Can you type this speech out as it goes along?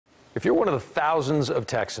If you're one of the thousands of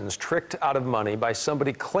Texans tricked out of money by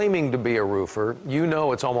somebody claiming to be a roofer, you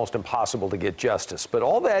know it's almost impossible to get justice. But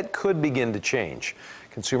all that could begin to change.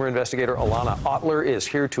 Consumer investigator Alana Otler is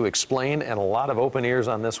here to explain, and a lot of open ears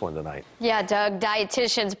on this one tonight. Yeah, Doug,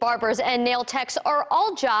 dietitians, barbers, and nail techs are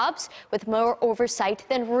all jobs with more oversight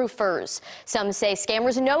than roofers. Some say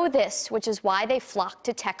scammers know this, which is why they flock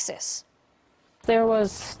to Texas. There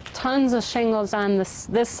was tons of shingles on this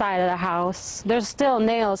side of the house. There's still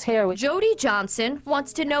nails here. Jody Johnson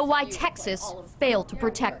wants to know why Texas failed to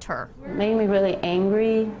protect her. It made me really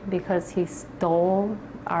angry because he stole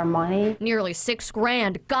our money. Nearly $6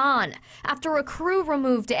 grand gone after a crew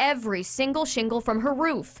removed every single shingle from her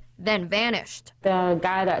roof, then vanished. The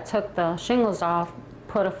guy that took the shingles off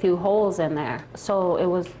put a few holes in there, so it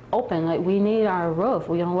was open. Like, we need our roof.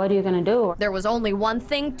 You know, what are you going to do? There was only one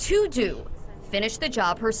thing to do. Finish the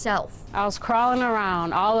job herself. I was crawling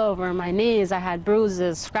around all over my knees. I had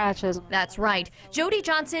bruises, scratches. That's right. Jody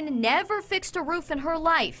Johnson never fixed a roof in her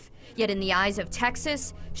life. Yet in the eyes of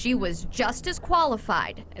Texas, she was just as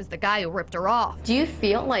qualified as the guy who ripped her off. Do you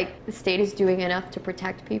feel like the state is doing enough to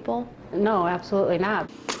protect people? No, absolutely not.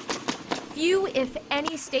 Few, if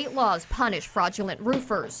any, state laws punish fraudulent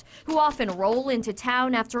roofers, who often roll into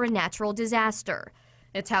town after a natural disaster.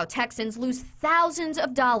 It's how Texans lose thousands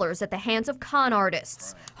of dollars at the hands of con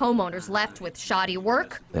artists. Homeowners left with shoddy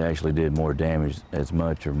work. They actually did more damage, as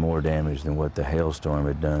much or more damage than what the hailstorm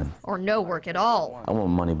had done. Or no work at all. I want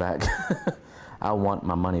money back. I want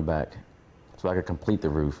my money back so I could complete the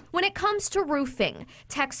roof. When it comes to roofing,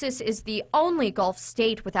 Texas is the only Gulf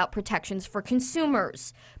state without protections for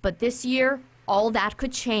consumers. But this year, all that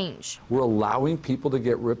could change. We're allowing people to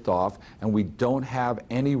get ripped off, and we don't have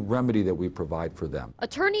any remedy that we provide for them.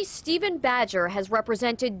 Attorney Stephen Badger has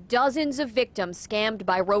represented dozens of victims scammed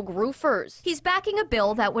by rogue roofers. He's backing a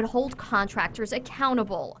bill that would hold contractors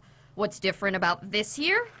accountable. What's different about this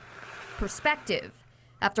year? Perspective.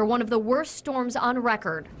 After one of the worst storms on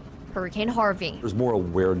record, Hurricane Harvey. There's more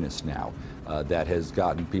awareness now that has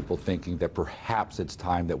gotten people thinking that perhaps it's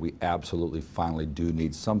time that we absolutely finally do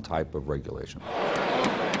need some type of regulation.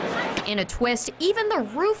 In a twist, even the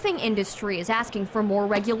roofing industry is asking for more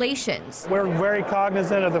regulations. We're very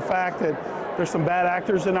cognizant of the fact that there's some bad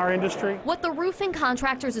actors in our industry. What the Roofing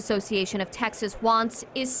Contractors Association of Texas wants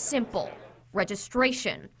is simple: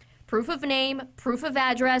 registration, proof of name, proof of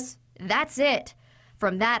address, that's it.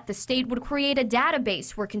 From that, the state would create a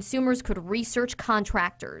database where consumers could research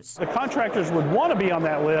contractors. The contractors would want to be on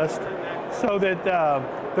that list so that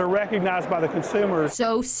they're recognized by the consumers.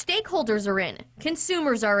 So stakeholders are in,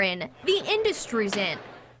 consumers are in, the industry's in.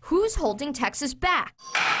 Who's holding Texas back?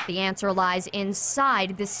 The answer lies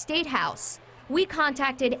inside the State House. We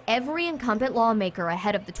contacted every incumbent lawmaker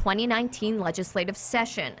ahead of the 2019 legislative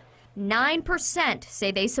session. 9%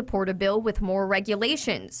 say they support a bill with more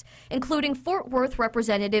regulations, including Fort Worth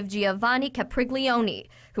Representative Giovanni Capriglione,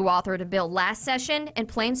 who authored a bill last session and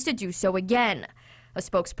plans to do so again. A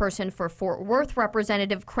spokesperson for Fort Worth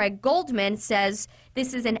Representative Craig Goldman says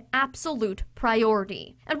this is an absolute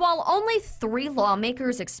priority. And while only 3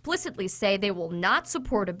 lawmakers explicitly say they will not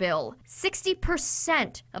support a bill,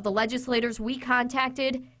 60% of the legislators we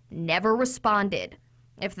contacted never responded.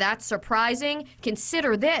 If that's surprising,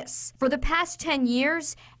 consider this. For the past 10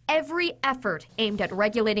 years, every effort aimed at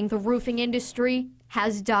regulating the roofing industry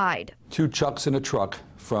has died. 2 Chucks in a truck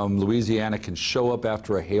from Louisiana can show up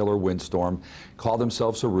after a hail or windstorm, call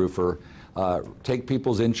themselves a roofer, take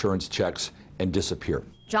people's insurance checks, and disappear.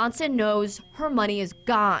 Johnson knows her money is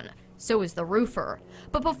gone. So is the roofer.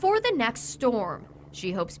 But before the next storm,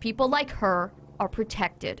 she hopes people like her are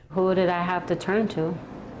protected. Who did I have to turn to?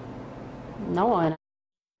 No one.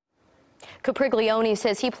 Capriglione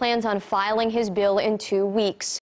says he plans on filing his bill in 2 weeks.